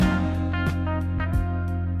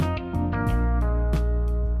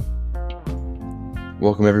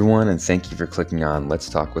Welcome everyone, and thank you for clicking on Let's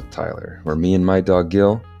Talk with Tyler, where me and my dog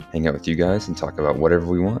Gil hang out with you guys and talk about whatever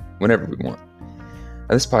we want, whenever we want.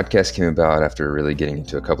 Now, this podcast came about after really getting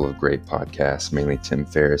into a couple of great podcasts, mainly Tim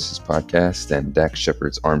Ferriss's podcast and Dax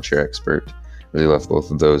Shepard's Armchair Expert. Really loved both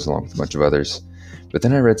of those along with a bunch of others. But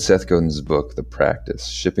then I read Seth Godin's book, The Practice,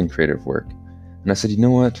 Shipping Creative Work. And I said, you know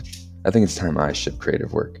what? I think it's time I ship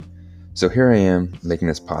creative work. So here I am making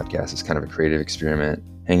this podcast as kind of a creative experiment,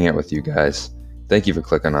 hanging out with you guys. Thank you for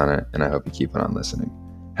clicking on it, and I hope you keep on listening.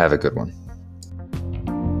 Have a good one.